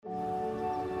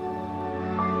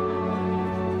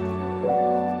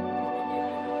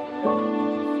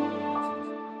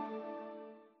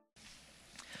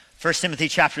1 Timothy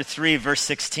chapter 3, verse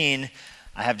 16,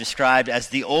 I have described as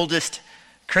the oldest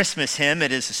Christmas hymn.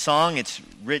 It is a song. It's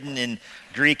written in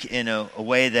Greek in a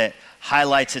way that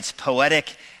highlights its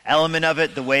poetic element of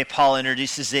it. The way Paul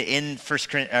introduces it in 1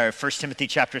 Timothy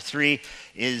chapter 3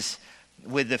 is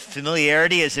with the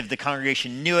familiarity, as if the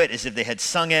congregation knew it, as if they had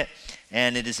sung it.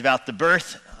 And it is about the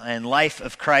birth and life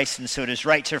of Christ. And so it is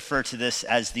right to refer to this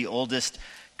as the oldest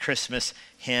Christmas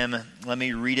hymn. Let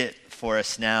me read it for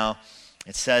us now.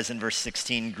 It says in verse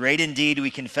 16, "Great indeed we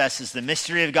confess is the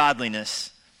mystery of godliness,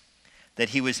 that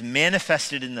he was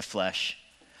manifested in the flesh,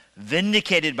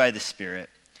 vindicated by the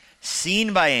Spirit,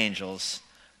 seen by angels,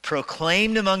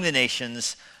 proclaimed among the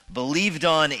nations, believed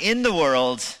on in the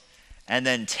world, and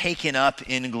then taken up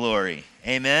in glory."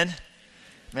 Amen?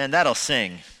 Man, that'll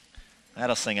sing.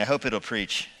 That'll sing. I hope it'll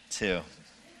preach too.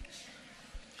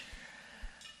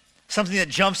 Something that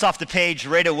jumps off the page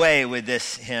right away with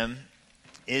this hymn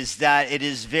is that it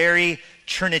is very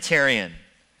Trinitarian.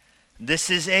 This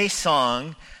is a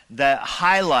song that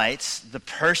highlights the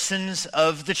persons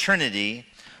of the Trinity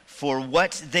for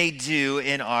what they do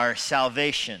in our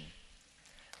salvation.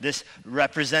 This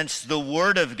represents the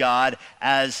Word of God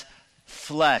as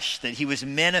flesh, that he was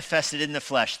manifested in the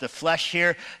flesh. The flesh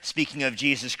here, speaking of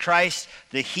Jesus Christ,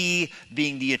 the he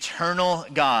being the eternal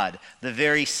God, the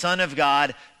very Son of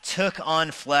God, took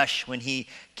on flesh when he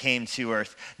came to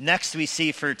earth. Next, we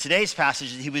see for today's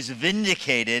passage that he was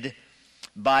vindicated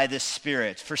by the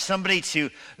Spirit. For somebody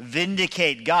to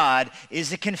vindicate God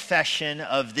is a confession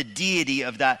of the deity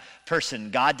of that person.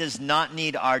 God does not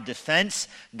need our defense.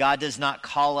 God does not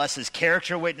call us as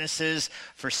character witnesses.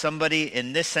 For somebody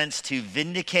in this sense to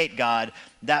vindicate God,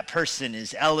 that person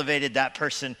is elevated. That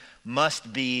person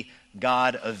must be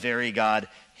God, a very God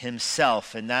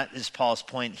himself. And that is Paul's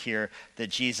point here, that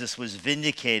Jesus was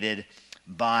vindicated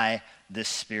by the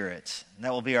Spirit. And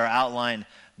that will be our outline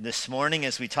this morning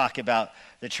as we talk about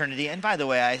the Trinity. And by the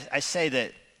way, I say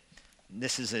that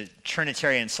this is a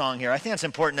Trinitarian song here. I think it's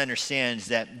important to understand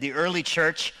that the early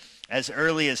church, as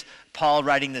early as Paul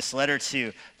writing this letter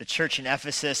to the church in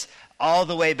Ephesus, all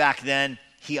the way back then,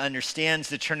 he understands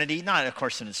the Trinity, not, of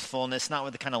course, in its fullness, not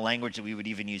with the kind of language that we would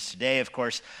even use today, of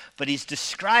course, but he's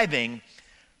describing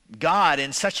God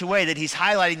in such a way that he's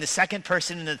highlighting the second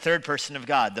person and the third person of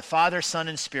God. The Father, Son,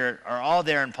 and Spirit are all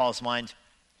there in Paul's mind.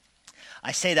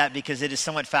 I say that because it is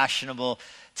somewhat fashionable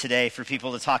today for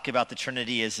people to talk about the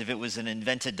Trinity as if it was an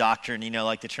invented doctrine,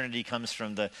 like the Trinity comes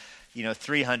from the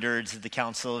 300s, the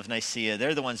Council of Nicaea.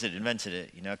 They're the ones that invented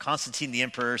it. Constantine the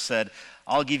emperor said,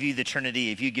 "I'll give you the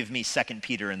Trinity if you give me 2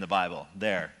 Peter in the Bible."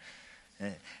 There.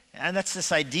 And that's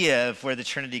this idea of where the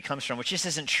Trinity comes from, which just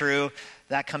isn't true.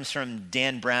 That comes from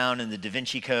Dan Brown and the Da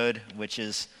Vinci Code, which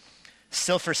is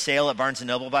still for sale at Barnes &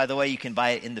 Noble, by the way. You can buy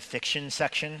it in the fiction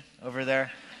section over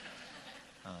there.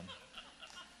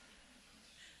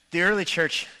 The early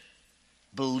church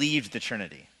believed the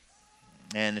Trinity.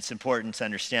 And it's important to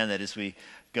understand that as we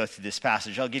go through this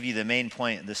passage. I'll give you the main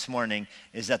point this morning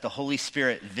is that the Holy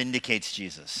Spirit vindicates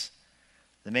Jesus.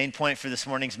 The main point for this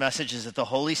morning's message is that the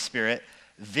Holy Spirit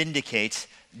vindicates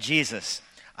Jesus.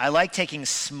 I like taking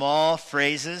small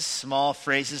phrases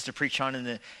to preach on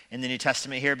in the New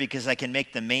Testament here because I can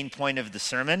make the main point of the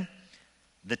sermon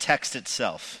the text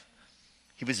itself.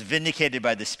 He was vindicated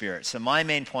by the Spirit. So my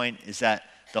main point is that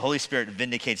the Holy Spirit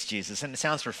vindicates Jesus. And it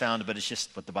sounds profound, but it's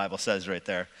just what the Bible says right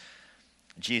there.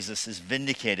 Jesus is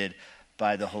vindicated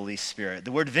by the Holy Spirit.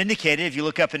 The word vindicated, if you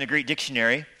look up in a Greek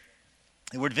dictionary,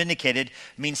 the word vindicated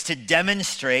means to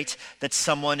demonstrate that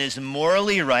someone is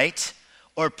morally right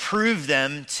or prove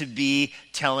them to be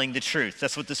telling the truth.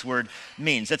 That's what this word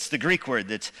means. That's the Greek word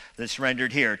that's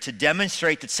rendered here. To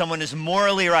demonstrate that someone is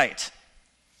morally right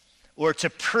or to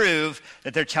prove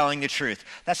that they're telling the truth.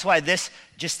 That's why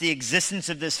just the existence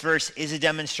of this verse is a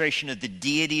demonstration of the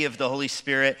deity of the Holy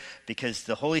Spirit, because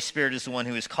the Holy Spirit is the one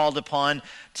who is called upon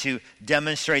to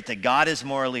demonstrate that God is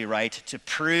morally right, to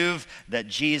prove that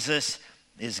Jesus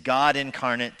is God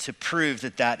incarnate, to prove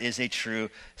that that is a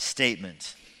true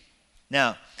statement.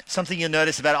 Now, something you'll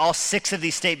notice about all 6 of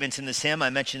these statements in this hymn, I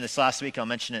mentioned this last week, I'll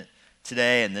mention it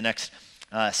today and the next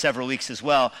several weeks as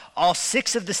well. All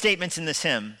 6 of the statements in this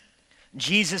hymn,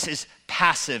 Jesus is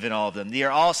passive in all of them. They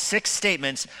are all 6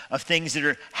 statements of things that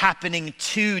are happening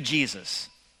to Jesus.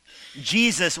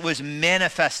 Jesus was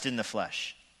manifest in the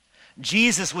flesh.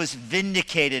 Jesus was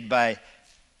vindicated by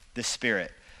the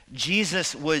Spirit.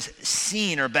 Jesus was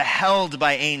seen or beheld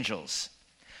by angels.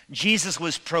 Jesus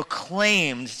was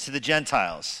proclaimed to the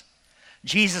Gentiles.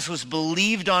 Jesus was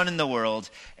believed on in the world,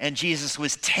 and Jesus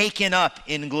was taken up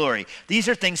in glory. These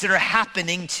are things that are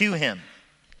happening to him.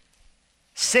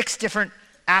 6 different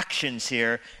actions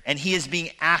here, and he is being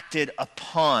acted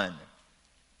upon.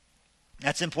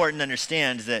 That's important to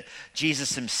understand, that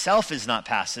Jesus himself is not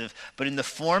passive, but in the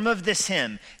form of this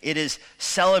hymn, it is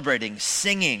celebrating,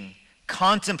 singing,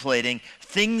 contemplating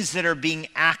things that are being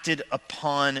acted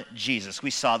upon Jesus. We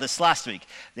saw this last week,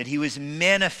 that he was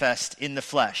manifest in the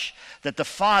flesh, that the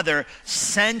Father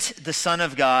sent the Son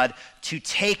of God to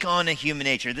take on a human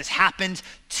nature. This happened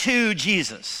to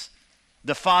Jesus.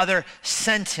 The Father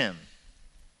sent him.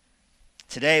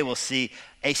 Today we'll see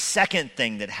a second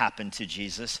thing that happened to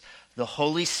Jesus. The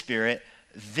Holy Spirit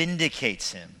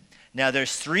vindicates him. Now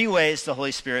there's three ways the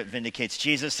Holy Spirit vindicates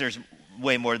Jesus. There's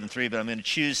way more than three, but I'm going to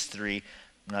choose three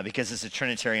because it's a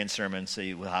Trinitarian sermon, so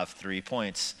you will have 3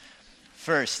 points.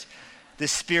 First, the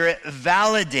Spirit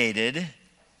validated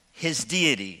his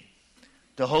deity.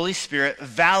 The Holy Spirit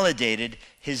validated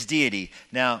his deity.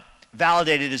 Now,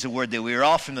 validated is a word that we are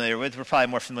all familiar with. We're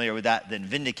probably more familiar with that than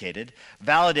vindicated.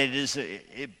 Validated is,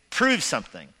 it proves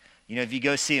something. You know, if you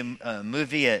go see a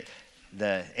movie at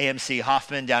the AMC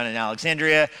Hoffman down in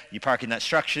Alexandria, you park in that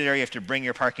structure there, you have to bring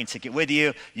your parking ticket with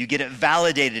you, you get it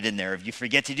validated in there. If you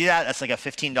forget to do that, that's like a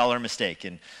 $15 mistake,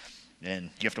 and you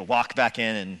have to walk back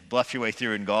in and bluff your way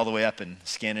through and go all the way up and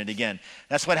scan it again.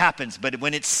 That's what happens. But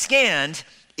when it's scanned,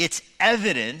 it's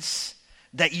evidence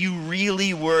that you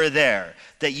really were there,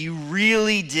 that you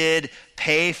really did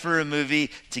pay for a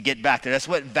movie to get back there. That's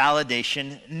what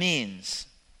validation means.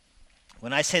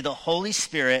 When I say the Holy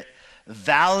Spirit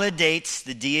validates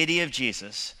the deity of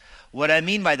Jesus, what I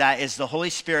mean by that is the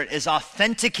Holy Spirit is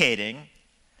authenticating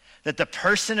that the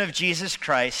person of Jesus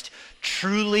Christ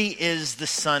truly is the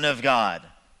Son of God.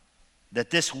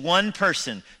 That this one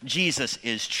person, Jesus,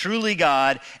 is truly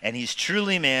God and he's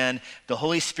truly man. The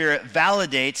Holy Spirit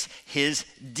validates his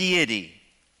deity.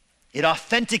 It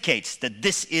authenticates that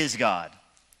this is God.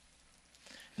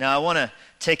 Now, I want to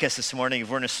take us this morning, if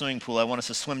we're in a swimming pool, I want us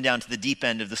to swim down to the deep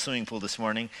end of the swimming pool this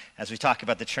morning as we talk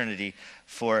about the Trinity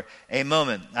for a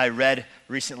moment. I read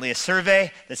recently a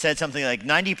survey that said something like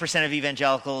 90% of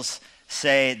evangelicals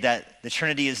say that the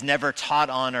Trinity is never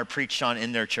taught on or preached on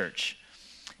in their church.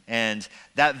 And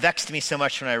that vexed me so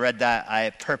much when I read that, I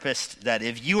purposed that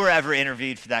if you were ever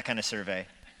interviewed for that kind of survey,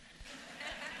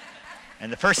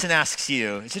 and the person asks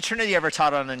you, is the Trinity ever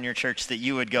taught on in your church, that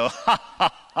you would go, ha,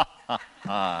 ha, ha, ha,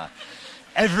 ha.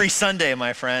 Every Sunday,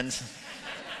 my friends.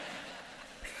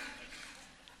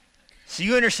 So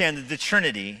you understand that the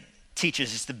Trinity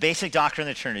teaches, it's the basic doctrine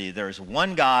of the Trinity. There is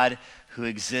one God who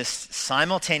exists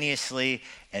simultaneously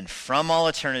and from all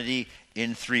eternity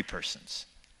in three persons.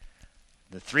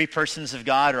 The three persons of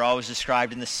God are always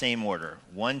described in the same order.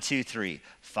 1, 2, 3.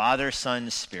 Father, Son,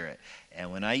 Spirit.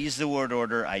 And when I use the word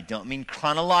order, I don't mean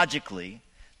chronologically.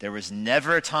 There was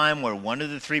never a time where one of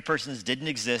the three persons didn't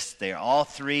exist. They all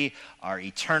three are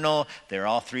eternal. They're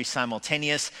all three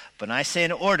simultaneous. But when I say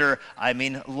in order, I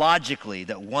mean logically,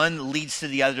 that one leads to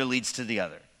the other, leads to the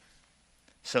other.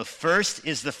 So first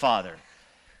is the Father.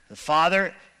 The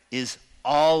Father is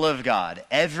all of God.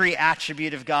 Every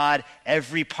attribute of God,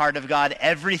 every part of God,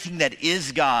 everything that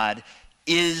is God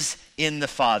is in the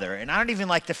Father. And I don't even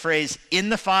like the phrase in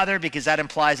the Father, because that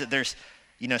implies that there's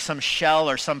some shell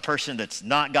or some person that's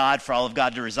not God for all of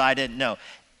God to reside in. No,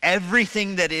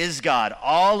 everything that is God,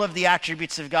 all of the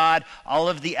attributes of God, all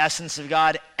of the essence of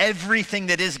God, everything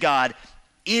that is God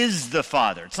is the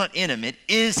Father. It's not in him, it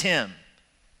is him.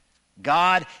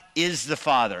 God is the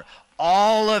Father.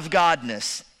 All of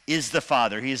Godness is the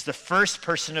Father. He is the first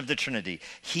person of the Trinity.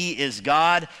 He is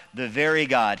God, the very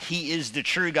God. He is the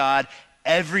true God.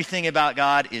 Everything about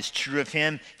God is true of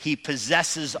him. He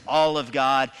possesses all of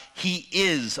God. He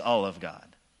is all of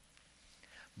God.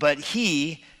 But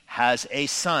he has a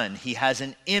son. He has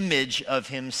an image of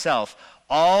himself.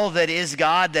 All that is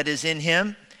God, that is in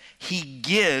him, he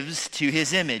gives to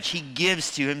his image. He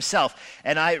gives to himself.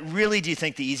 And I really do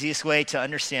think the easiest way to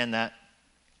understand that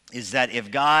is that if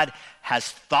God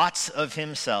has thoughts of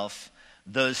himself,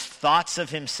 those thoughts of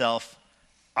himself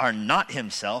are not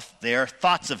himself. They are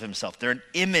thoughts of himself. They're an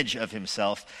image of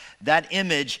himself. That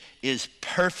image is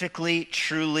perfectly,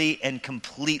 truly, and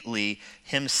completely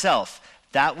himself.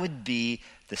 That would be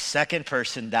the second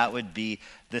person. That would be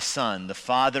the Son. The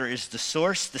Father is the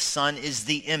source. The Son is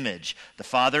the image. The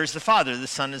Father is the Father. The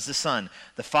Son is the Son.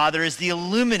 The Father is the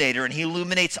illuminator, and he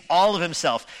illuminates all of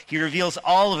himself. He reveals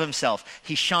all of himself.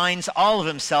 He shines all of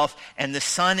himself, and the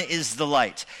Son is the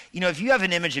light. If you have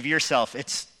an image of yourself,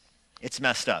 it's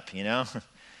messed up,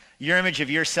 Your image of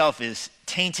yourself is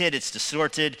tainted, it's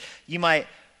distorted. You might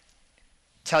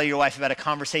tell your wife about a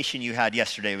conversation you had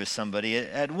yesterday with somebody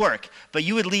at work, but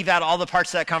you would leave out all the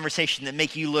parts of that conversation that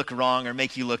make you look wrong or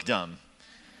make you look dumb.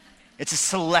 It's a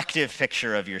selective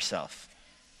picture of yourself.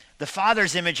 The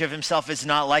Father's image of himself is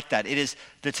not like that. It is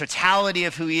the totality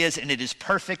of who he is, and it is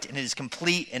perfect, and it is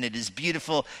complete, and it is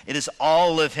beautiful. It is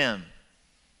all of him.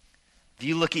 If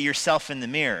you look at yourself in the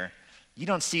mirror, you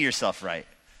don't see yourself right.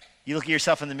 You look at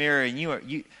yourself in the mirror, and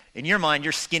in your mind,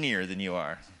 you're skinnier than you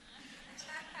are.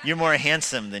 You're more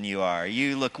handsome than you are.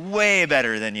 You look way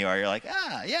better than you are. You're like,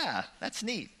 yeah, that's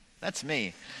neat. That's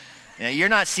me. You're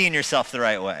not seeing yourself the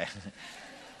right way.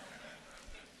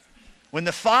 When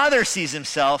the Father sees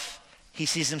himself, he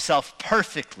sees himself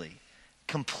perfectly,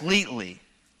 completely.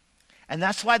 And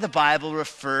that's why the Bible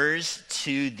refers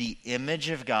to the image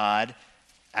of God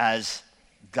as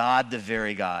God, the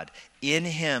very God. In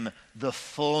him, the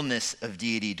fullness of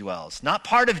deity dwells. Not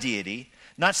part of deity,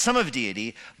 not some of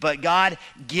deity, but God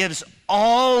gives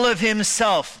all of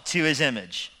himself to his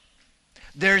image.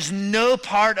 There's no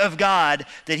part of God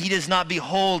that he does not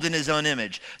behold in his own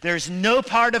image. There's no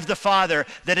part of the Father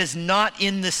that is not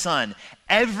in the Son.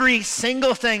 Every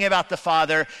single thing about the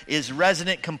Father is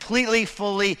resident completely,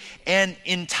 fully, and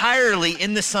entirely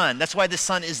in the Son. That's why the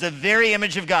Son is the very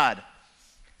image of God.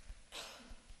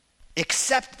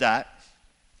 Except that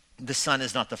the Son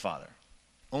is not the Father.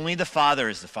 Only the Father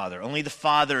is the Father. Only the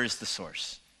Father is the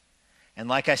source. And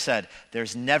like I said,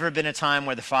 there's never been a time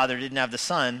where the Father didn't have the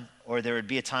Son, or there would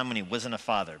be a time when he wasn't a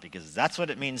father, because that's what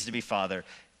it means to be father,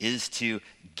 is to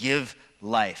give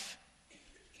life,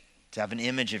 to have an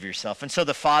image of yourself. And so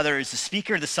the Father is the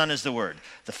speaker, the Son is the word.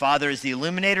 The Father is the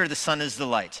illuminator, the Son is the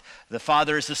light. The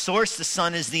Father is the source, the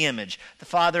Son is the image. The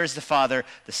Father is the Father,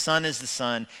 the Son is the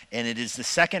Son, and it is the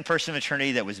second person of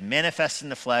eternity that was manifest in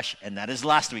the flesh, and that is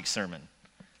last week's sermon.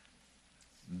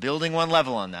 Building one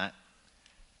level on that,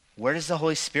 where does the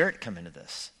Holy Spirit come into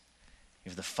this? You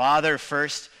have the Father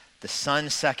first, the Son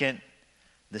second.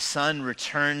 The Son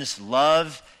returns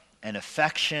love and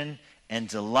affection and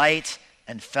delight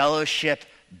and fellowship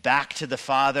back to the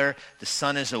Father. The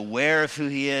Son is aware of who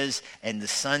he is, and the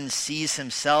Son sees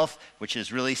himself, which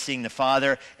is really seeing the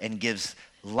Father, and gives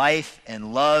life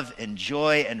and love and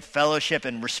joy and fellowship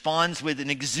and responds with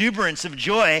an exuberance of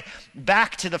joy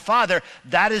back to the Father.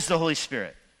 That is the Holy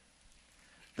Spirit.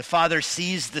 The Father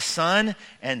sees the Son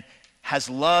and has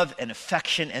love and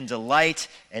affection and delight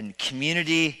and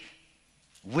community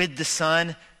with the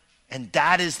Son, and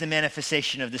that is the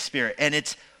manifestation of the Spirit. And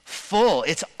it's full.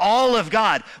 It's all of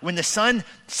God. When the Son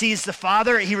sees the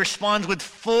Father, he responds with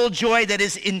full joy that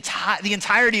is the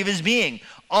entirety of his being.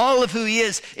 All of who he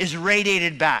is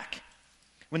radiated back.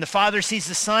 When the Father sees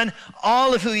the Son,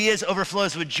 all of who he is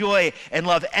overflows with joy and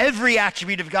love. Every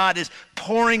attribute of God is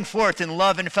pouring forth in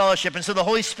love and fellowship. And so the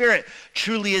Holy Spirit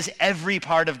truly is every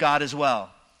part of God as well.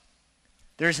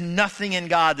 There's nothing in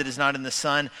God that is not in the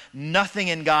Son, nothing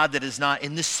in God that is not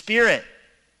in the Spirit.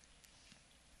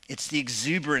 It's the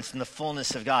exuberance and the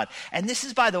fullness of God. And this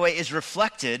is, by the way, is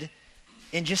reflected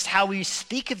in just how we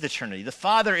speak of the Trinity. The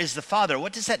Father is the Father.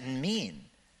 What does that mean?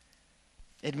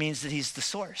 It means that he's the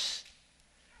source.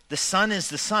 The Son is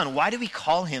the Son. Why do we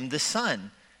call him the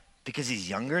Son? Because he's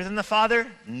younger than the Father?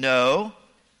 No.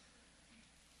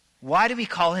 Why do we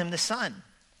call him the Son?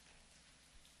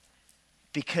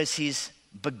 Because he's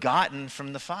begotten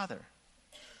from the Father.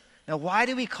 Now, why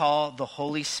do we call the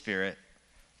Holy Spirit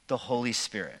the Holy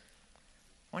Spirit?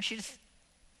 I want you to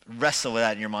wrestle with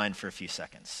that in your mind for a few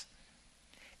seconds.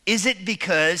 Is it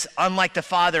because, unlike the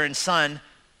Father and Son,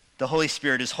 the Holy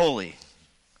Spirit is holy?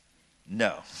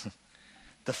 No.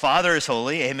 The Father is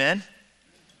holy, amen.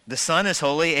 The Son is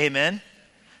holy, amen.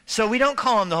 So we don't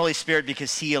call him the Holy Spirit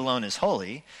because he alone is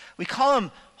holy. We call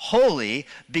him holy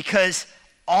because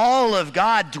all of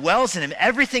God dwells in him.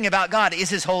 Everything about God is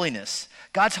his holiness.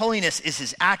 God's holiness is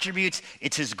his attributes,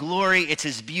 it's his glory, it's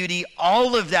his beauty.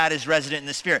 All of that is resident in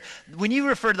the Spirit. When you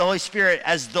refer to the Holy Spirit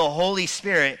as the Holy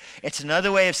Spirit, it's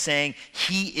another way of saying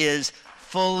he is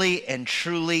fully and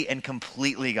truly and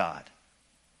completely God.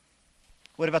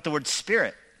 What about the word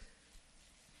Spirit?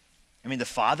 I mean, the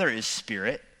Father is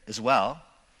Spirit as well.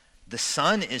 The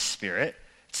Son is Spirit.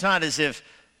 It's not as if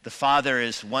the Father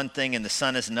is one thing and the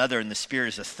Son is another and the Spirit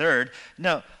is a third.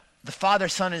 No, the Father,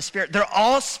 Son, and Spirit, they're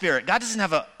all Spirit. God doesn't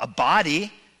have a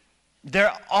body.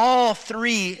 They're all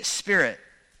three Spirit.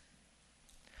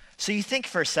 So you think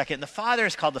for a second, the Father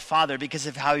is called the Father because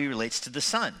of how he relates to the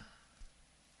Son.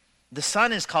 The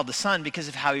Son is called the Son because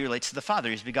of how he relates to the Father.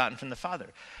 He's begotten from the Father.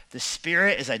 The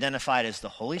Spirit is identified as the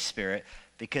Holy Spirit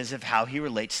because of how he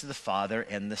relates to the Father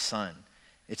and the Son.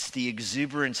 It's the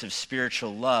exuberance of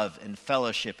spiritual love and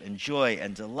fellowship and joy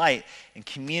and delight and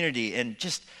community and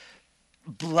just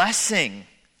blessing.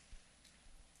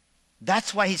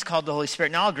 That's why he's called the Holy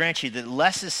Spirit. Now I'll grant you that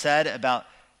less is said about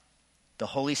the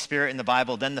Holy Spirit in the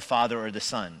Bible than the Father or the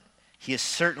Son. He is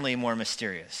certainly more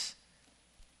mysterious,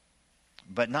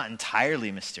 but not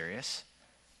entirely mysterious.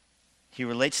 He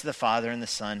relates to the Father and the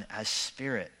Son as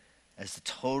Spirit, as the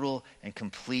total and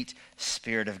complete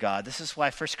Spirit of God. This is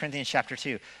why 1 Corinthians chapter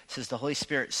 2 says the Holy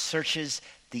Spirit searches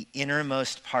the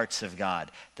innermost parts of God,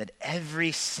 that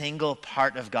every single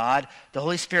part of God, the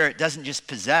Holy Spirit doesn't just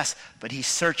possess, but he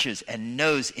searches and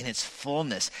knows in its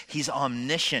fullness. He's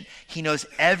omniscient. He knows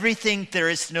everything there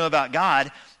is to know about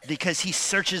God because he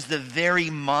searches the very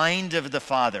mind of the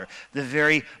Father, the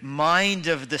very mind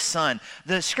of the Son.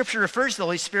 The scripture refers to the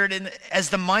Holy Spirit as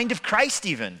the mind of Christ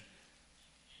even.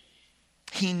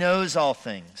 He knows all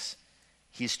things.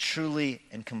 He's truly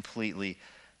and completely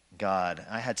God.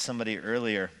 I had somebody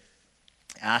earlier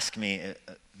ask me a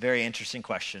very interesting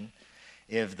question.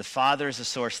 If the Father is the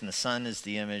source and the Son is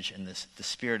the image and the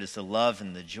Spirit is the love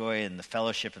and the joy and the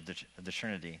fellowship of the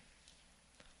Trinity,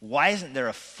 why isn't there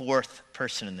a fourth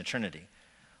person in the Trinity?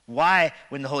 Why,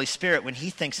 when the Holy Spirit, when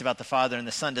he thinks about the Father and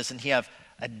the Son, doesn't he have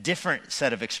a different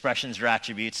set of expressions or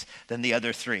attributes than the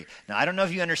other three? Now, I don't know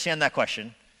if you understand that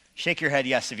question. Shake your head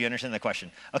yes if you understand that question.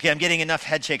 Okay, I'm getting enough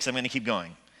head shakes, I'm going to keep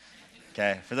going.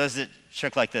 Okay, for those that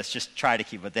shook like this, just try to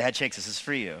keep it. The head shakes, this is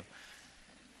for you.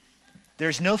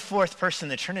 There's no fourth person in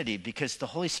the Trinity because the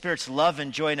Holy Spirit's love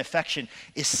and joy and affection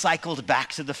is cycled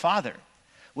back to the Father.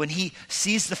 When he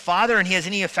sees the Father and he has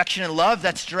any affection and love,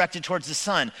 that's directed towards the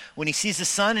Son. When he sees the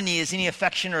Son and he has any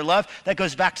affection or love, that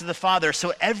goes back to the Father.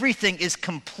 So everything is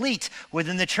complete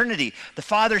within the Trinity. The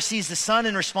Father sees the Son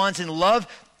and responds in love,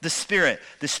 the Spirit.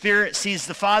 The Spirit sees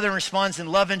the Father and responds in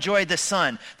love and joy, the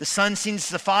Son. The Son sees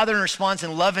the Father and responds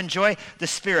in love and joy, the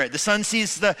Spirit. The Son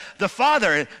sees the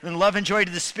Father in love and joy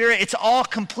to the Spirit. It's all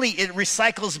complete. It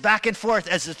recycles back and forth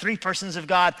as the three persons of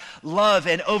God love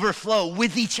and overflow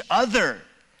with each other.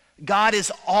 God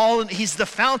is all, he's the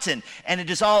fountain, and it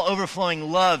is all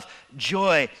overflowing love,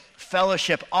 joy,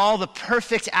 fellowship, all the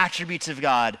perfect attributes of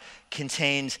God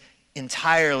contained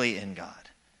entirely in God.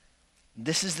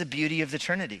 This is the beauty of the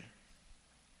Trinity.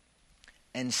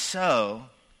 And so,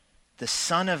 the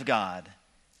Son of God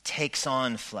takes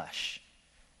on flesh,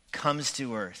 comes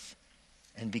to earth,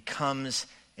 and becomes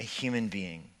a human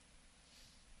being.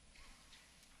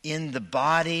 In the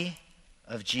body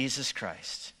of Jesus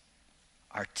Christ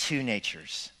are two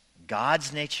natures,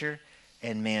 God's nature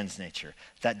and man's nature.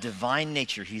 That divine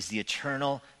nature, he's the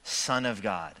eternal Son of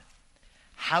God.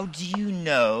 How do you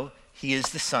know he is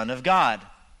the Son of God?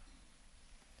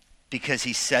 Because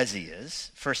he says he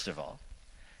is, first of all.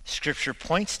 Scripture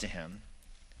points to him.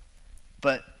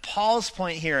 But Paul's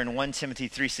point here in 1 Timothy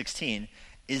 3:16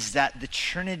 is that the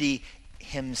Trinity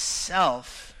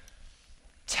himself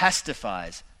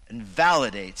testifies and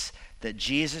validates that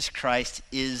Jesus Christ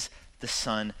is the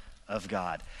Son of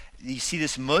God. You see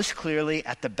this most clearly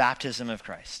at the baptism of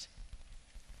Christ.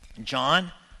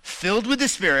 John, filled with the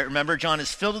Spirit, remember John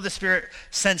is filled with the Spirit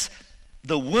since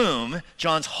the womb.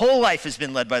 John's whole life has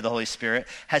been led by the Holy Spirit,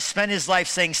 has spent his life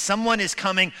saying, someone is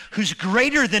coming who's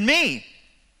greater than me.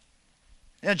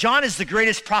 Now, John is the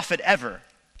greatest prophet ever.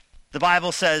 The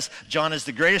Bible says John is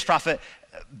the greatest prophet,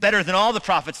 better than all the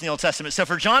prophets in the Old Testament. So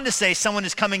for John to say someone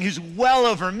is coming who's well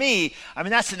over me, I mean,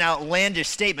 that's an outlandish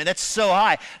statement. That's so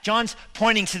high. John's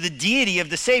pointing to the deity of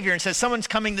the Savior and says someone's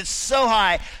coming that's so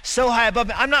high above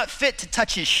me. I'm not fit to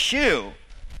touch his shoe.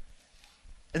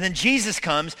 And then Jesus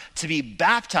comes to be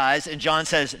baptized, and John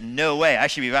says, no way, I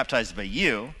should be baptized by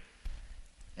you.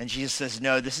 And Jesus says,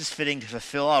 no, this is fitting to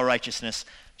fulfill all righteousness.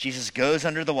 Jesus goes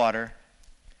under the water.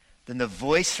 Then the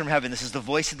voice from heaven, this is the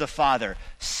voice of the Father,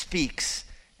 speaks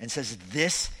and says,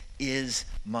 this is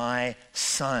my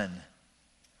Son.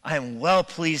 I am well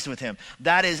pleased with him.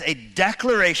 That is a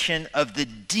declaration of the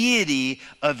deity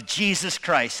of Jesus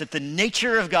Christ, that the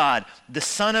nature of God, the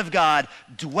Son of God,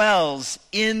 dwells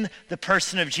in the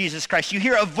person of Jesus Christ. You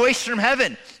hear a voice from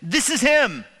heaven. This is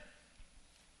him.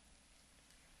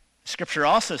 Scripture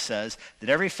also says that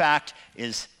every fact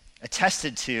is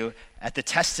attested to at the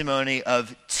testimony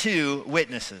of two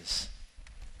witnesses.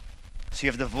 So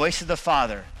you have the voice of the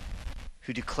Father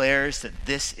who declares that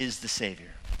this is the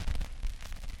Savior.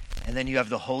 And then you have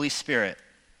the Holy Spirit.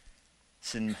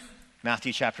 It's in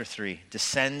Matthew chapter 3.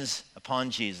 Descends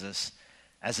upon Jesus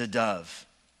as a dove.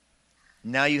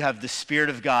 Now you have the Spirit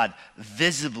of God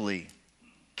visibly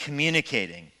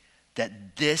communicating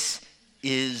that this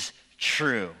is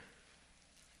true.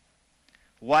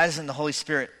 Why doesn't the Holy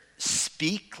Spirit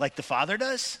speak like the Father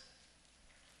does?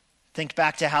 Think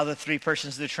back to how the three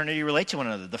persons of the Trinity relate to one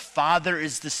another. The Father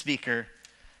is the speaker,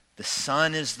 the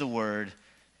Son is the Word,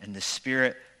 and the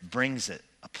Spirit brings it,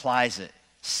 applies it,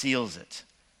 seals it.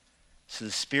 So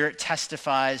the Spirit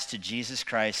testifies to Jesus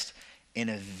Christ in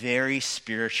a very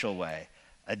spiritual way.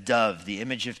 A dove, the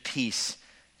image of peace,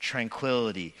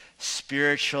 tranquility,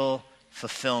 spiritual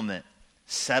fulfillment,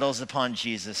 settles upon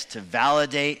Jesus to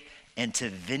validate and to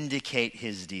vindicate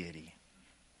his deity.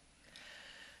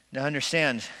 Now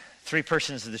understand, three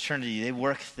persons of the Trinity, they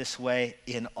work this way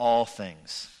in all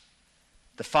things.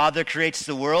 The Father creates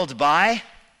the world by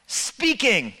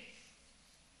speaking.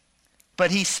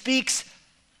 But he speaks,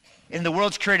 and the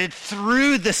world's created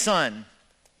through the Son.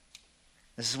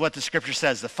 This is what the scripture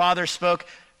says. The Father spoke,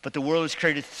 but the world was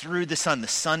created through the Son. The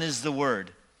Son is the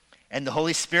Word. And the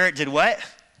Holy Spirit did what?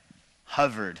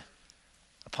 Hovered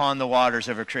upon the waters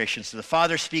over creation. So the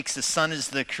Father speaks, the Son is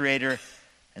the creator,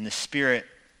 and the Spirit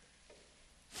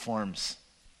forms.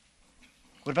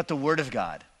 What about the Word of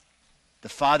God? The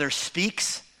Father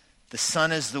speaks, the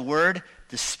Son is the Word,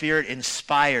 the Spirit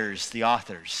inspires the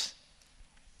authors.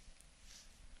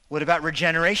 What about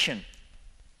regeneration?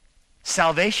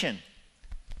 Salvation.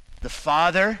 The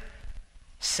Father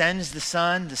sends the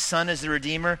Son is the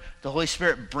Redeemer, the Holy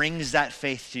Spirit brings that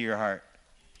faith to your heart.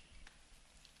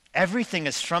 Everything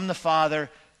is from the Father,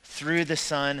 through the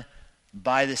Son,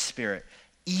 by the Spirit.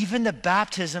 Even the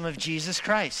baptism of Jesus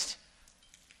Christ.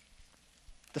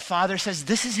 The Father says,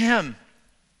 this is him.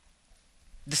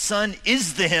 The Son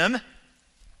is the him.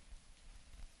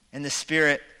 And the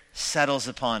Spirit settles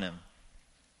upon him,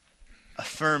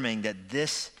 affirming that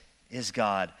this is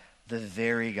God, the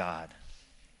very God.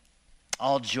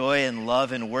 All joy and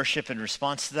love and worship in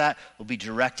response to that will be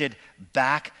directed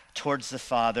back towards the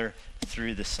Father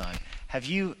through the Son. Have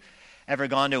you ever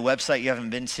gone to a website you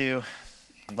haven't been to,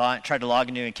 tried to log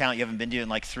into an account you haven't been to in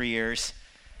like 3 years,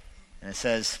 and it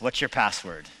says, what's your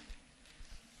password?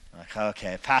 Like,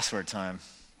 okay, password time.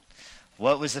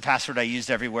 What was the password I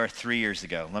used everywhere 3 years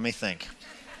ago? Let me think.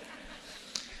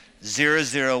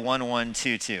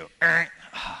 001122.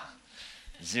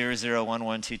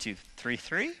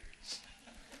 00112233.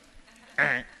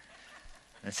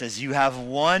 It says you have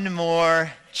one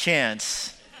more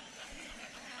chance.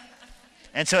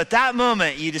 And so at that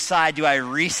moment, you decide, do I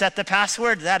reset the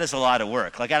password? That is a lot of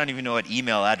work. Like, I don't even know what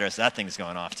email address that thing's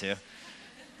going off to.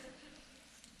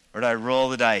 Or do I roll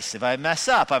the dice? If I mess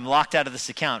up, I'm locked out of this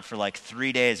account for like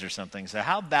 3 days or something. So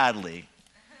how badly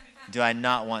do I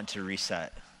not want to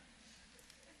reset?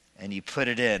 And you put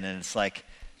it in, and it's like,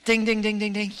 ding, ding, ding,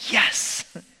 ding, ding. Yes!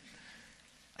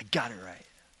 I got it right.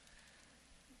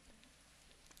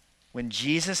 When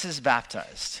Jesus is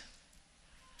baptized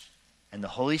and the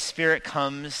Holy Spirit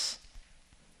comes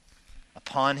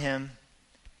upon him,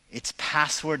 it's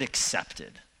password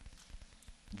accepted.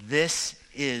 This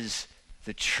is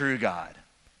the true God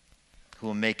who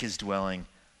will make his dwelling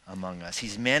among us.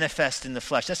 He's manifest in the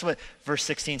flesh. That's what verse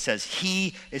 16 says.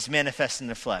 He is manifest in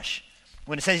the flesh.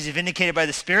 When it says he's vindicated by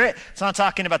the Spirit, it's not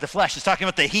talking about the flesh. It's talking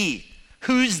about the he.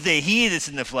 Who's the he that's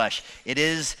in the flesh? It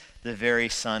is the very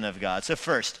Son of God. So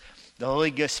first, the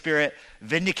Holy Spirit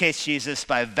vindicates Jesus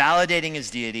by validating his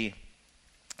deity.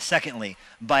 Secondly,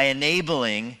 by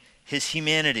enabling his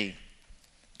humanity.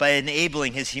 By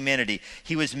enabling his humanity.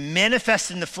 He was manifest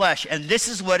in the flesh, and this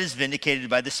is what is vindicated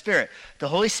by the Spirit. The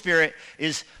Holy Spirit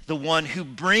is the one who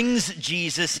brings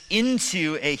Jesus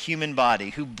into a human body,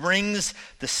 who brings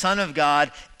the Son of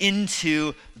God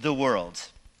into the world.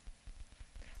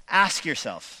 Ask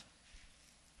yourself,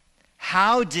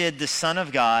 how did the Son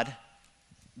of God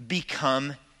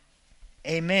become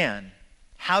a man?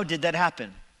 How did that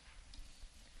happen?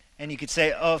 And you could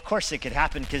say, oh, of course it could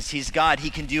happen because he's God. He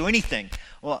can do anything.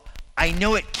 Well, I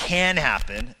know it can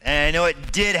happen, and I know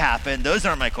it did happen. Those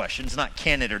aren't my questions, not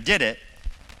can it or did it.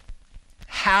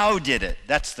 How did it?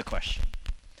 That's the question.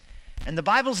 And the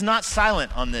Bible's not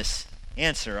silent on this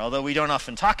answer, although we don't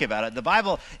often talk about it. The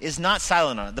Bible is not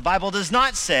silent on it. The Bible does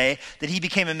not say that he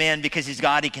became a man because he's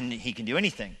God, he can do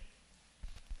anything.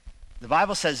 The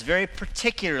Bible says very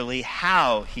particularly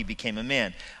how he became a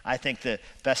man. I think the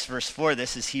best verse for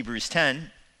this is Hebrews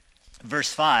 10,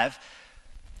 verse 5,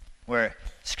 where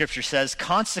Scripture says,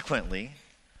 consequently,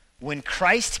 when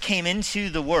Christ came into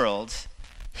the world,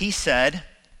 he said,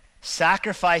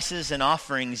 sacrifices and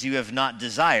offerings you have not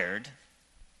desired,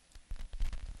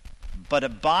 but a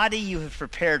body you have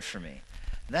prepared for me.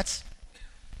 That's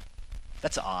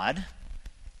odd.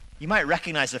 You might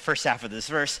recognize the first half of this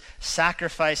verse,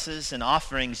 sacrifices and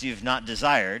offerings you've not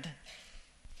desired.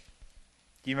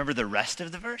 Do you remember the rest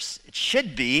of the verse? It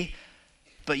should be,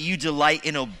 but you delight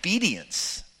in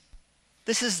obedience.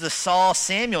 This is the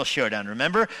Saul-Samuel showdown.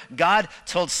 Remember, God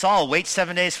told Saul, wait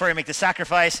 7 days before you make the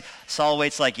sacrifice. Saul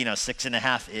waits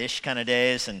 6.5-ish kind of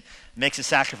days and makes a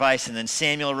sacrifice, and then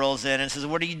Samuel rolls in and says,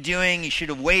 what are you doing? You should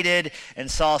have waited. And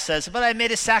Saul says, but I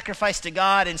made a sacrifice to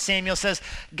God. And Samuel says,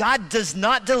 God does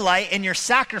not delight in your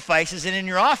sacrifices and in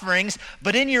your offerings,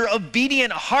 but in your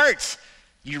obedient heart,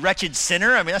 you wretched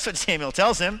sinner. I mean, that's what Samuel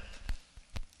tells him.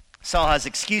 Saul has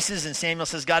excuses, and Samuel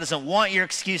says, God doesn't want your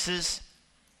excuses.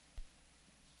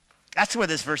 That's where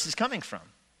this verse is coming from.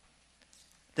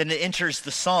 Then it enters the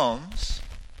Psalms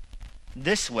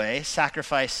this way: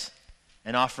 sacrifice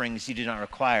and offerings you do not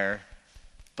require,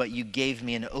 but you gave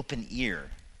me an open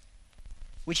ear.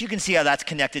 Which you can see how that's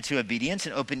connected to obedience,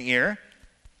 an open ear.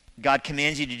 God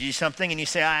commands you to do something, and you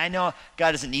say, I know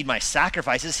God doesn't need my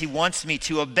sacrifices. He wants me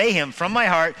to obey him from my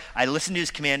heart. I listen to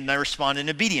his command, and I respond in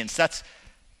obedience. That's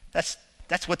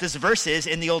what this verse is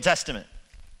in the Old Testament.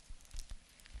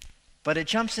 But it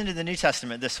jumps into the New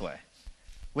Testament this way.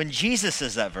 When Jesus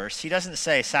says that verse, he doesn't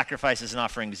say sacrifices and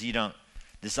offerings you don't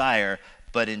desire,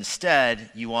 but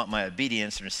instead you want my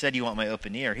obedience, or instead you want my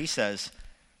open ear. He says,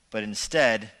 but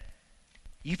instead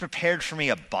you prepared for me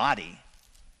a body.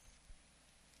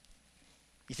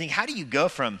 You think, how do you go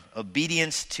from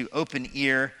obedience to open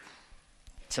ear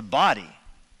to body?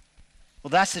 Well,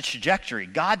 that's the trajectory.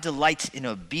 God delights in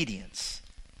obedience.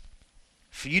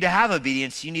 For you to have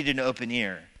obedience, you need an open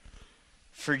ear.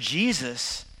 For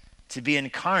Jesus to be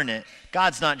incarnate,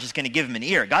 God's not just going to give him an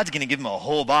ear. God's going to give him a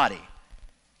whole body.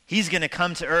 He's going to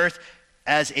come to earth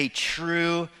as a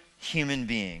true human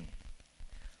being.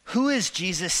 Who is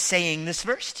Jesus saying this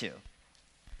verse to?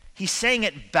 He's saying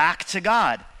it back to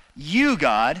God. You,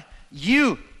 God,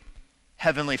 you,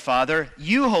 Heavenly Father,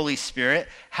 you, Holy Spirit,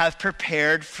 have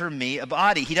prepared for me a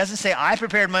body. He doesn't say, I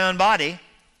prepared my own body.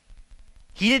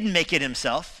 He didn't make it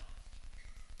himself.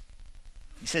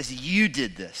 He says, you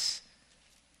did this.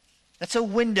 That's a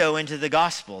window into the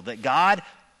gospel, that God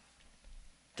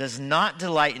does not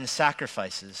delight in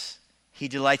sacrifices. He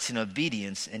delights in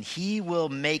obedience, and he will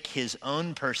make his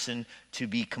own person to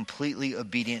be completely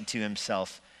obedient to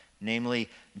himself, namely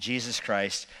Jesus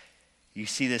Christ. You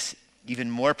see this even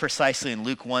more precisely in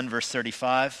Luke 1, verse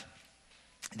 35.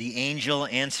 The angel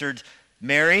answered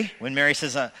Mary, when Mary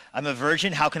says, I'm a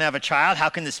virgin, how can I have a child? How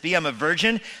can this be? I'm a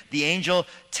virgin. The angel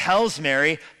tells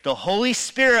Mary, the Holy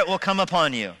Spirit will come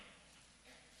upon you.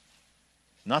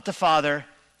 Not the Father,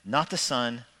 not the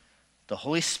Son, the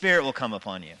Holy Spirit will come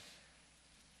upon you.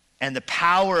 And the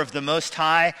power of the Most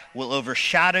High will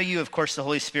overshadow you. Of course, the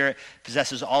Holy Spirit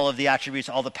possesses all of the attributes,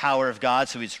 all the power of God,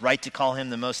 so it's right to call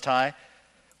him the Most High.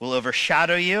 Will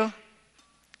overshadow you.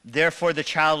 Therefore, the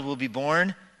child will be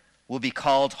born, will be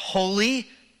called holy,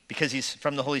 because he's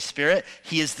from the Holy Spirit.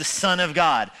 He is the Son of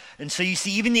God. And so you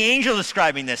see, even the angel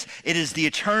describing this. It is the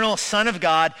eternal Son of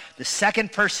God, the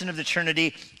second person of the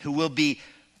Trinity, who will be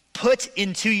put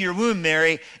into your womb,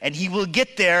 Mary, and he will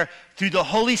get there through the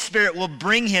Holy Spirit will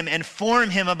bring him and form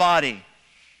him a body.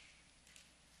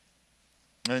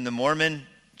 In the Mormon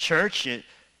church, the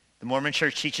Mormon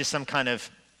church teaches some kind of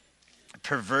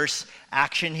perverse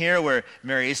action here where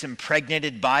Mary is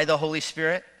impregnated by the Holy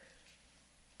Spirit.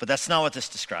 But that's not what this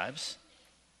describes.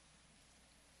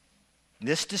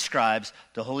 This describes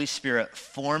the Holy Spirit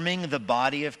forming the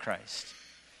body of Christ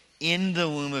in the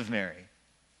womb of Mary.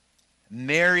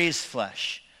 Mary's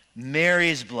flesh,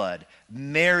 Mary's blood,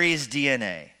 Mary's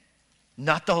DNA.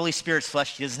 Not the Holy Spirit's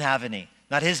flesh, he doesn't have any.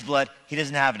 Not his blood, he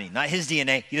doesn't have any. Not his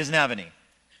DNA, he doesn't have any.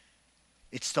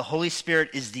 It's the Holy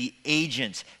Spirit is the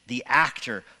agent, the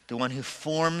actor, the one who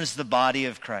forms the body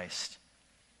of Christ.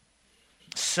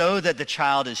 So that the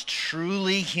child is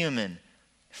truly human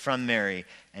from Mary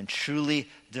and truly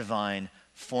divine,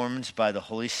 formed by the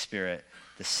Holy Spirit,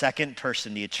 the second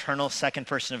person, the eternal second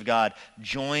person of God,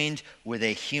 joined with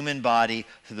a human body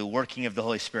through the working of the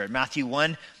Holy Spirit. Matthew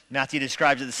 1, Matthew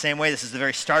describes it the same way. This is the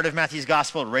very start of Matthew's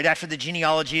gospel, right after the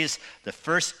genealogies, the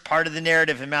first part of the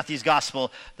narrative in Matthew's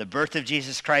gospel. The birth of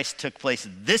Jesus Christ took place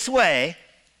this way.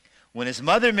 When his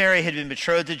mother Mary had been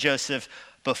betrothed to Joseph,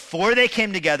 before they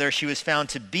came together, she was found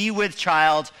to be with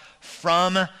child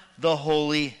from the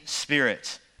Holy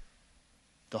Spirit.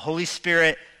 The Holy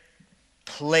Spirit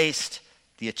placed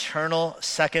the eternal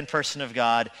second person of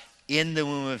God in the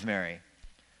womb of Mary.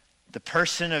 The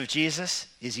person of Jesus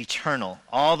is eternal,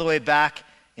 all the way back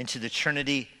into the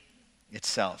Trinity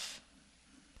itself.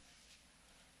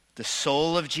 The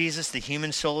soul of Jesus, the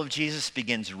human soul of Jesus,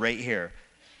 begins right here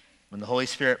when the Holy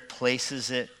Spirit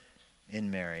places it in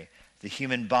Mary. The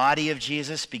human body of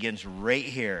Jesus begins right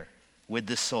here with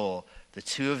the soul. The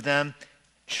two of them,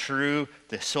 true,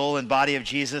 the soul and body of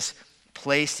Jesus,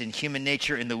 placed in human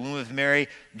nature in the womb of Mary,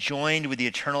 joined with the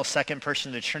eternal second person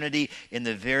of the Trinity in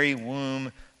the very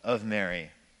womb of Mary.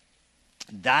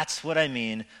 That's what I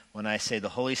mean when I say the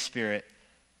Holy Spirit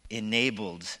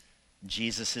enabled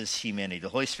Jesus' humanity. The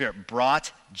Holy Spirit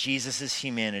brought Jesus'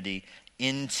 humanity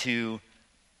into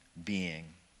being.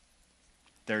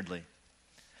 Thirdly,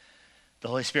 the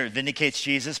Holy Spirit vindicates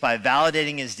Jesus by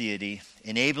validating his deity,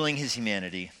 enabling his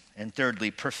humanity, and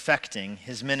thirdly, perfecting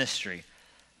his ministry.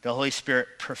 The Holy Spirit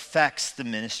perfects the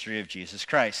ministry of Jesus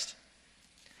Christ.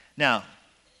 Now,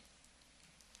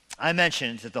 I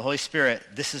mentioned that the Holy Spirit,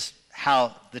 this is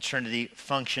how the Trinity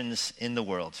functions in the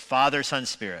world. Father, Son,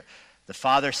 Spirit. The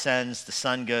Father sends, the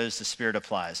Son goes, the Spirit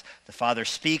applies. The Father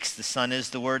speaks, the Son is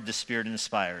the Word, the Spirit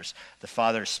inspires. The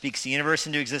Father speaks the universe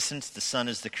into existence, the Son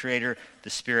is the Creator, the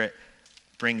Spirit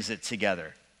brings it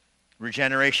together.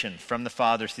 Regeneration from the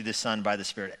Father through the Son by the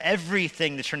Spirit.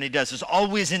 Everything the Trinity does is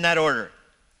always in that order,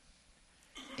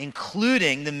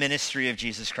 including the ministry of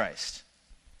Jesus Christ.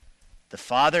 The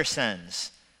Father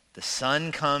sends, the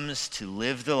Son comes to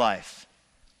live the life.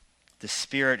 The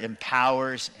Spirit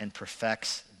empowers and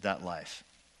perfects that life.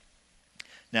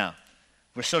 Now,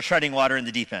 we're still treading water in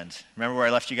the deep end. Remember where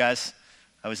I left you guys?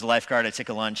 I was the lifeguard. I took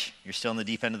a lunch. You're still in the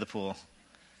deep end of the pool.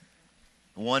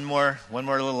 One more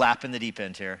little lap in the deep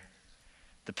end here.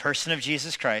 The person of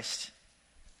Jesus Christ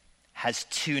has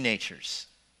two natures.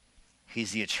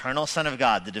 He's the eternal Son of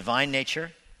God, the divine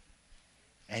nature,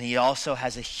 and he also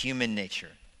has a human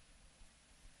nature.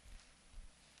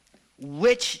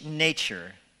 Which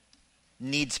nature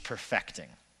needs perfecting?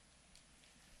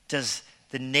 Does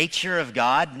the nature of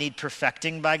God need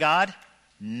perfecting by God?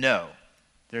 No.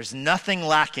 There's nothing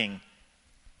lacking.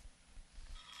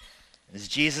 As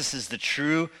Jesus is the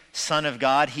true Son of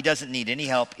God, he doesn't need any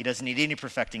help. He doesn't need any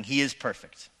perfecting. He is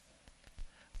perfect.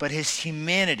 But his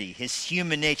humanity, his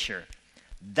human nature,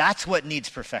 that's what needs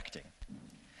perfecting.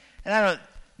 And I don't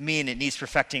mean it needs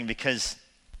perfecting because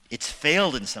it's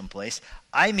failed in some place.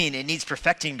 I mean it needs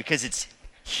perfecting because it's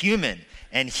human.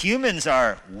 And humans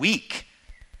are weak.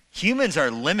 Humans are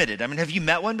limited. I mean, have you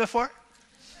met one before?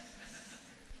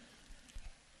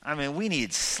 I mean, we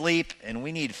need sleep, and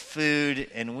we need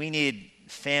food, and we need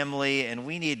family, and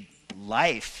we need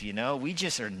life, you know? We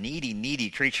just are needy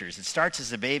creatures. It starts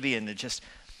as a baby, and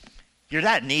you're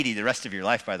that needy the rest of your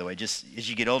life, by the way. Just as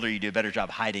you get older, you do a better job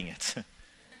hiding it.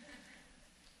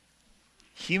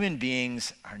 Human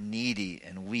beings are needy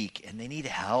and weak, and they need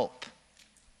help.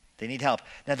 They need help.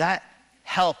 Now, that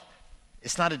help,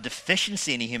 it's not a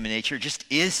deficiency in human nature, it just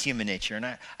is human nature. And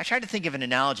I tried to think of an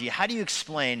analogy. How do you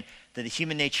explain that the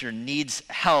human nature needs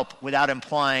help without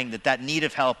implying that that need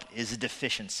of help is a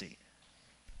deficiency?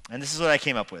 And this is what I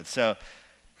came up with. So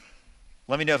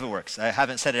let me know if it works. I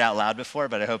haven't said it out loud before,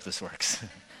 but I hope this works.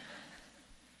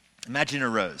 Imagine a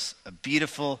rose, a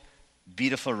beautiful,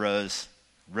 beautiful rose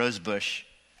bush.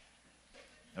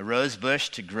 A rose bush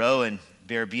to grow and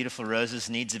bear beautiful roses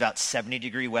needs about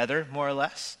 70-degree weather, more or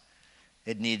less.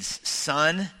 It needs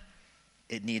sun,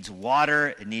 it needs water,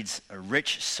 it needs a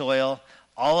rich soil.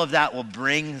 All of that will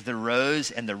bring the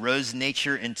rose and the rose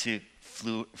nature into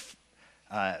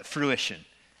fruition,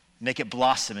 make it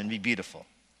blossom and be beautiful.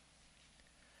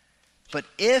 But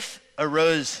if a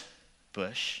rose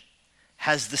bush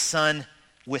has the sun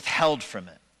withheld from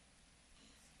it,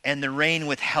 and the rain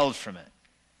withheld from it,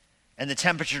 and the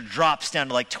temperature drops down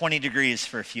to like 20 degrees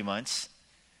for a few months,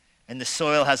 and the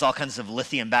soil has all kinds of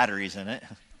lithium batteries in it,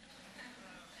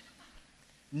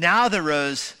 now the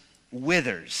rose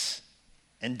withers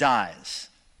and dies.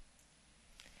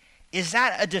 Is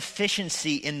that a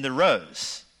deficiency in the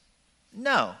rose?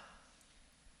 No.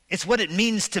 It's what it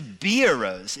means to be a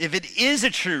rose. If it is a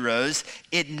true rose,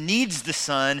 it needs the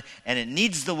sun, and it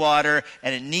needs the water,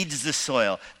 and it needs the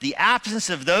soil. The absence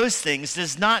of those things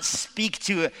does not speak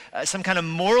to some kind of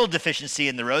moral deficiency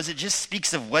in the rose. It just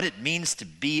speaks of what it means to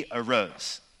be a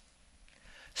rose.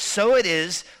 So it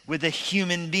is with a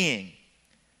human being.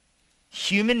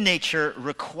 Human nature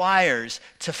requires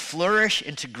to flourish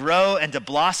and to grow and to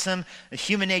blossom. The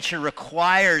human nature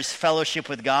requires fellowship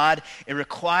with God. It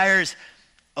requires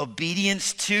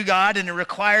obedience to God, and it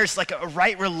requires like a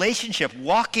right relationship,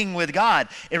 walking with God.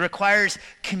 It requires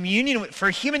communion. For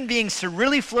human beings to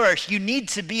really flourish, you need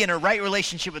to be in a right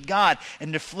relationship with God,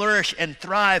 and to flourish and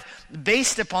thrive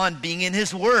based upon being in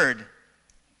his word.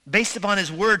 Based upon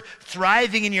his word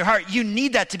thriving in your heart, you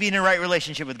need that to be in a right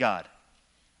relationship with God.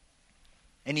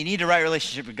 And you need a right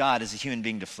relationship with God as a human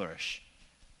being to flourish.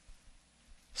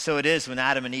 So it is when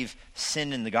Adam and Eve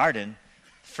sinned in the garden,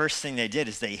 first thing they did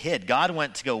is they hid. God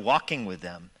went to go walking with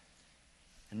them,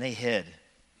 and they hid,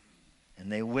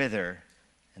 and they wither,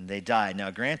 and they died.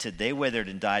 Now, granted, they withered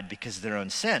and died because of their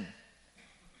own sin.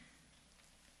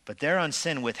 But their own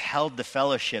sin withheld the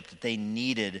fellowship that they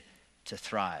needed to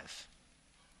thrive.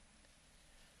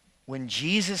 When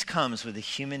Jesus comes with a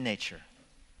human nature,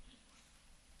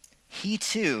 he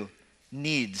too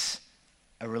needs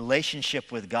a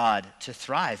relationship with God to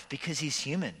thrive because he's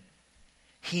human.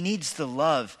 He needs the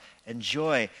love and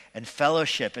joy and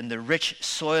fellowship and the rich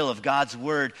soil of God's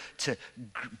word to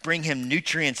bring him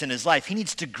nutrients in his life. He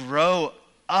needs to grow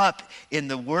up in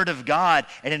the word of God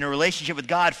and in a relationship with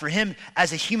God for him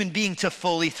as a human being to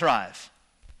fully thrive.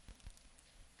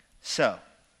 So,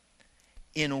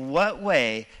 in what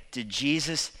way did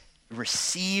Jesus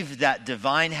receive that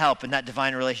divine help and that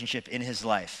divine relationship in his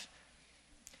life?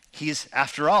 He's,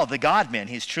 after all, the God-man.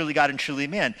 He's truly God and truly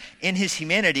man. In his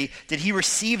humanity, did he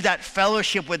receive that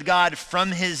fellowship with God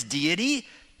from his deity?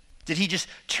 Did he just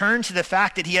turn to the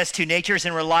fact that he has two natures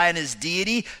and rely on his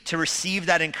deity to receive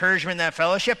that encouragement and that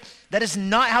fellowship? That is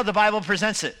not how the Bible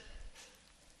presents it.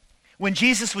 When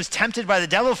Jesus was tempted by the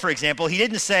devil, for example, he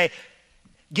didn't say,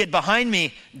 "Get behind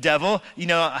me, devil.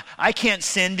 I can't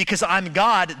sin because I'm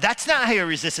God." That's not how he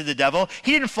resisted the devil.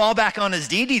 He didn't fall back on his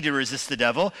deity to resist the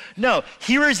devil. No,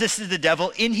 he resisted the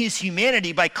devil in his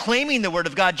humanity by claiming the word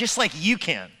of God just like you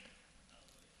can.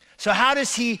 So how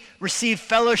does he receive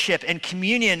fellowship and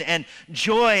communion and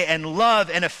joy and love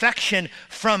and affection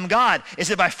from God? Is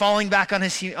it by falling back on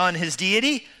his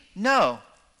deity? No.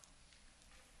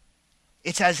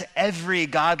 It's as every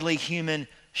godly human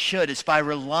should. It's by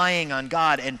relying on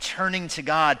God and turning to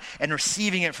God and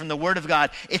receiving it from the word of God.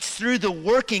 It's through the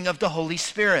working of the Holy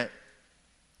Spirit.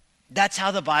 That's how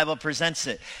the Bible presents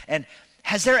it. And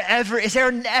is there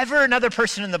ever another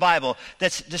person in the Bible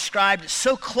that's described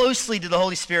so closely to the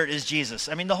Holy Spirit as Jesus?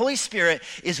 I mean, the Holy Spirit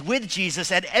is with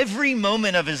Jesus at every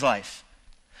moment of his life,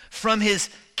 from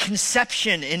his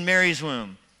conception in Mary's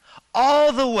womb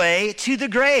all the way to the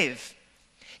grave.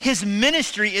 His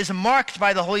ministry is marked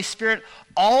by the Holy Spirit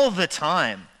all the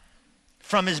time,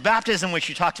 from his baptism, which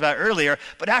you talked about earlier.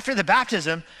 But after the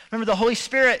baptism, remember, the Holy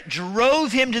Spirit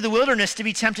drove him to the wilderness to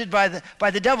be tempted by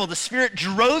the devil. The Spirit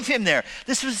drove him there.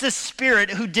 This was the Spirit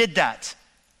who did that.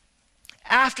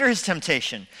 After his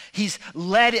temptation, he's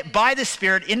led by the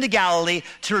Spirit into Galilee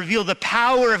to reveal the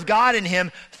power of God in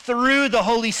him through the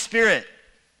Holy Spirit.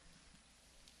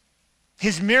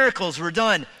 His miracles were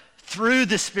done through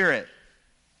the Spirit.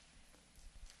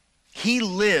 He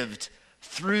lived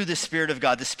through the Spirit of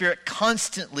God. The Spirit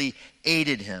constantly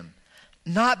aided him,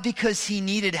 not because he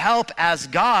needed help as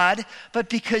God, but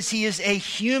because he is a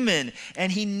human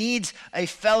and he needs a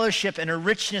fellowship and a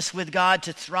richness with God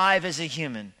to thrive as a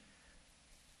human.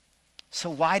 So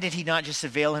why did he not just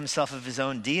avail himself of his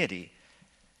own deity?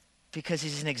 Because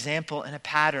he's an example and a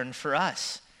pattern for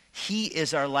us. He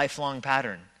is our lifelong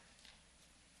pattern.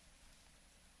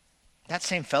 That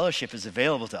same fellowship is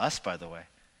available to us, by the way,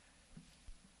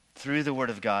 through the word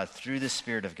of God, through the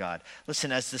Spirit of God.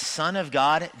 Listen, as the Son of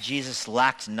God, Jesus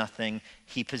lacked nothing.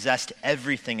 He possessed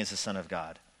everything as the Son of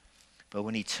God. But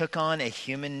when he took on a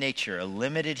human nature, a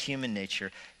limited human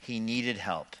nature, he needed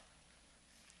help.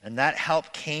 And that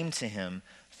help came to him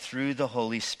through the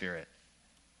Holy Spirit.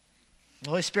 The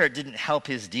Holy Spirit didn't help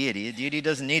his deity. The deity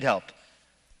doesn't need help.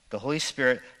 The Holy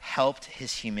Spirit helped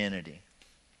his humanity.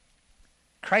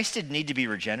 Christ didn't need to be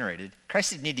regenerated.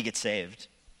 Christ didn't need to get saved.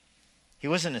 He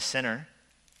wasn't a sinner.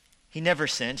 He never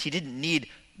sinned. He didn't need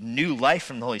new life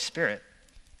from the Holy Spirit.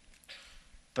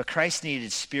 But Christ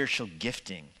needed spiritual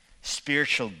gifting,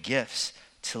 spiritual gifts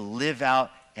to live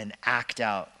out and act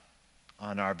out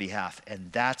on our behalf.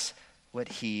 And that's what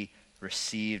he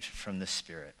received from the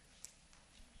Spirit.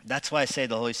 That's why I say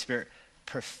the Holy Spirit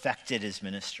perfected his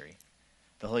ministry.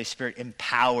 The Holy Spirit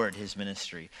empowered his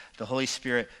ministry. The Holy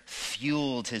Spirit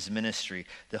fueled his ministry.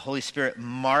 The Holy Spirit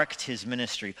marked his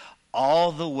ministry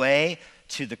all the way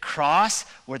to the cross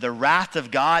where the wrath of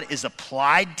God is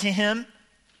applied to him,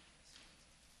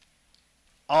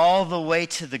 all the way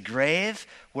to the grave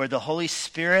where the Holy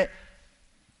Spirit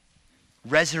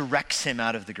resurrects him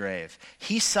out of the grave.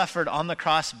 He suffered on the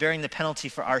cross bearing the penalty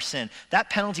for our sin. That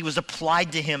penalty was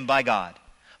applied to him by God,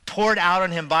 poured out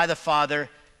on him by the Father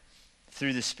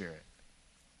through the Spirit.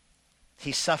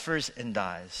 He suffers and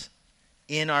dies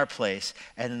in our place,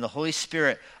 and then the Holy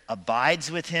Spirit abides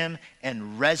with him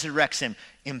and resurrects him,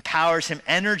 empowers him,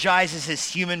 energizes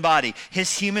his human body.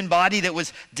 His human body that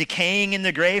was decaying in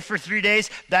the grave for 3 days,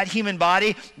 that human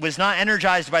body was not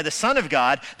energized by the Son of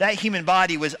God. That human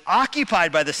body was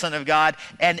occupied by the Son of God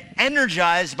and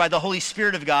energized by the Holy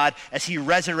Spirit of God as he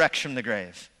resurrects from the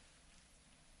grave.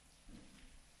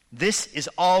 This is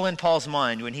all in Paul's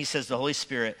mind when he says the Holy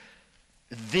Spirit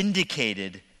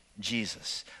vindicated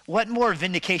Jesus. What more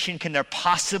vindication can there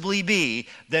possibly be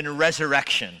than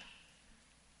resurrection?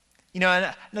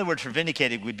 Another word for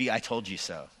vindicated would be, I told you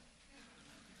so.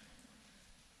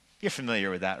 You're familiar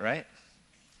with that, right?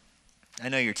 I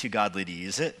know you're too godly to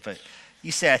use it, but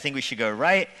you say, I think we should go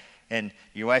right, and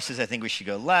your wife says, I think we should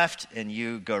go left, and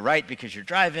you go right because you're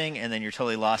driving, and then you're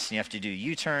totally lost and you have to do a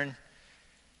U-turn.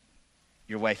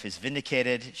 Your wife is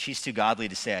vindicated. She's too godly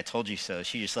to say, I told you so.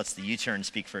 She just lets the U-turn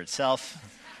speak for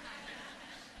itself.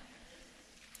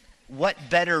 What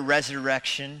better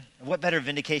resurrection, what better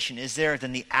vindication is there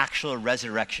than the actual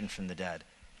resurrection from the dead?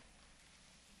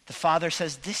 The Father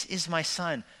says, this is my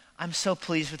Son. I'm so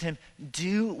pleased with him.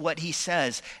 Do what he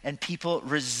says. And people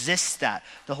resist that.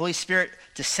 The Holy Spirit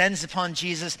descends upon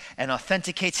Jesus and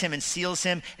authenticates him and seals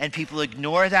him. And people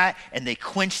ignore that and they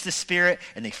quench the Spirit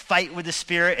and they fight with the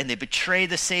Spirit and they betray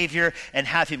the Savior and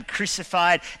have him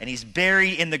crucified and he's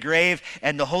buried in the grave.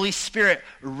 And the Holy Spirit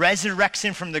resurrects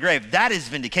him from the grave. That is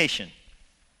vindication.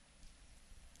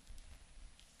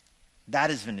 That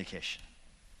is vindication.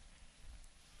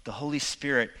 The Holy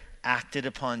Spirit acted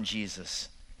upon Jesus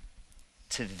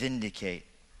to vindicate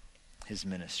his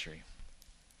ministry.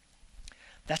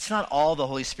 That's not all the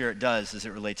Holy Spirit does as it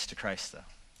relates to Christ, though.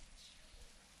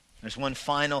 There's one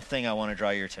final thing I want to draw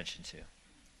your attention to.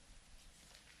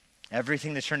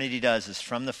 Everything the Trinity does is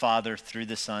from the Father, through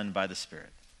the Son, by the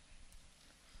Spirit,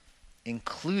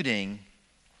 including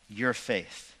your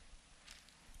faith.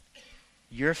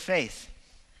 Your faith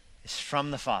is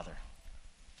from the Father.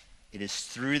 It is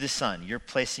through the Son. You're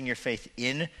placing your faith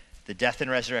in the death and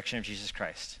resurrection of Jesus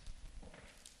Christ.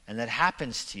 And that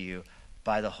happens to you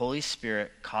by the Holy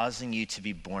Spirit causing you to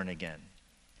be born again.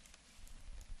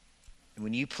 And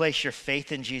when you place your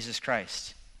faith in Jesus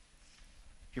Christ,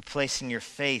 you're placing your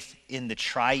faith in the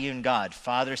triune God,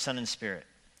 Father, Son, and Spirit.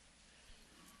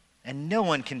 And no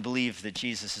one can believe that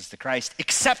Jesus is the Christ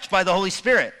except by the Holy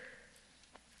Spirit.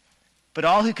 But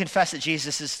all who confess that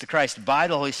Jesus is the Christ by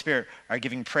the Holy Spirit are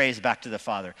giving praise back to the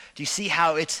Father. Do you see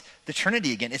how it's the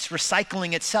Trinity again? It's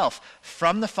recycling itself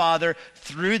from the Father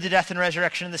through the death and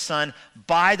resurrection of the Son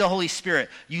by the Holy Spirit.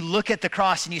 You look at the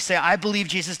cross and you say, I believe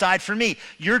Jesus died for me.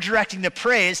 You're directing the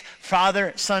praise,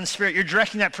 Father, Son, Spirit. You're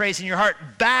directing that praise in your heart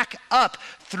back up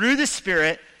through the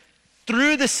Spirit,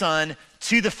 through the Son,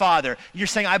 to the Father. You're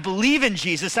saying, I believe in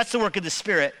Jesus. That's the work of the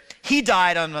Spirit. He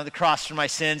died on the cross for my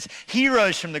sins. He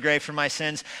rose from the grave for my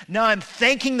sins. Now I'm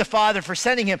thanking the Father for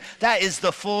sending him. That is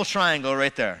the full triangle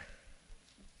right there.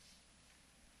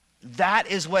 That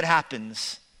is what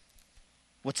happens,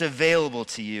 what's available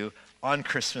to you on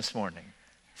Christmas morning.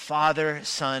 Father,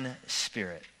 Son,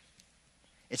 Spirit.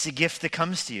 It's a gift that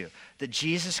comes to you, that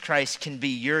Jesus Christ can be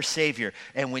your Savior.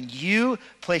 And when you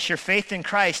place your faith in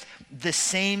Christ, the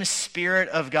same Spirit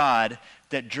of God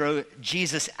that drove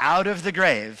Jesus out of the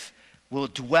grave will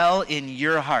dwell in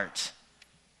your heart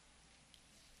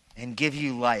and give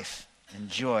you life and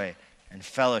joy and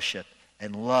fellowship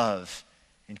and love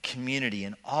and community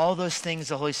and all those things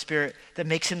the Holy Spirit, that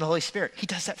makes him the Holy Spirit. He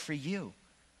does that for you.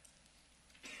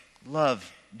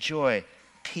 Love, joy,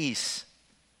 peace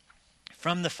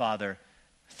from the Father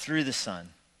through the Son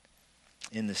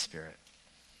in the Spirit.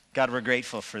 God, we're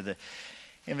grateful for the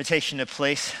invitation to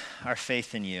place our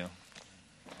faith in you,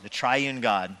 the triune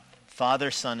God,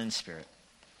 Father, Son, and Spirit.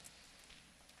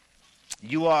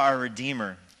 You are our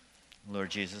Redeemer, Lord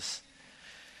Jesus.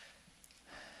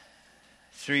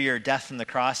 Through your death on the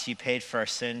cross, you paid for our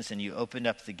sins and you opened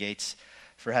up the gates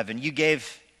for heaven. You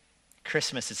gave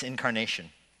Christmas its incarnation.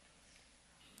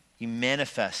 You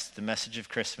manifest the message of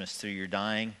Christmas through your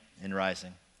dying and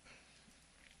rising.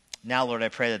 Now, Lord, I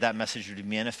pray that that message would be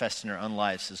manifest in our own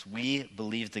lives as we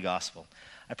believe the gospel.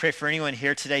 I pray for anyone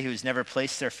here today who has never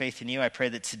placed their faith in you. I pray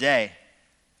that today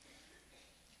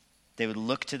they would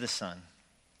look to the Son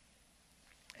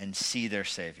and see their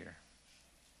Savior.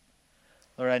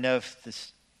 Lord, I know if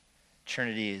this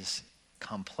Trinity is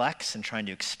complex and trying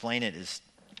to explain it is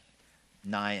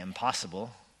nigh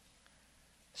impossible.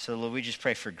 So, Lord, we just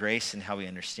pray for grace in how we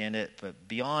understand it. But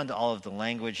beyond all of the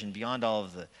language and beyond all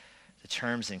of the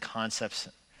terms and concepts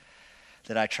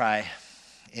that I try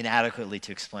inadequately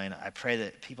to explain, I pray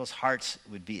that people's hearts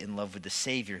would be in love with the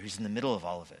Savior who's in the middle of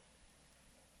all of it,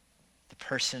 the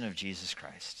person of Jesus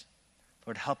Christ.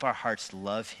 Lord, help our hearts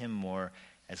love him more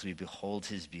as we behold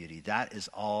his beauty. That is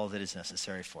all that is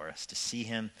necessary for us, to see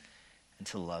him and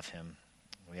to love him.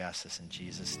 We ask this in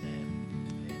Jesus'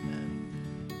 name. Amen.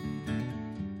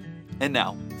 And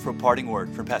now, for a parting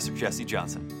word from Pastor Jesse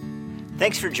Johnson.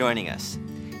 Thanks for joining us.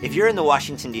 If you're in the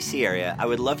Washington, D.C. area, I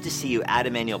would love to see you at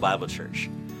Emmanuel Bible Church.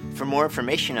 For more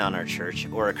information on our church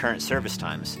or our current service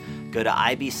times, go to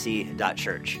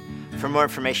ibc.church. For more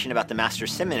information about the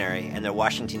Master's Seminary and their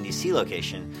Washington, D.C.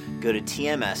 location, go to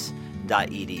tms.edu.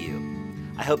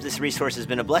 I hope this resource has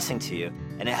been a blessing to you,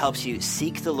 and it helps you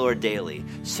seek the Lord daily,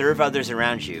 serve others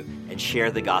around you, and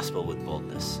share the gospel with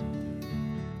boldness.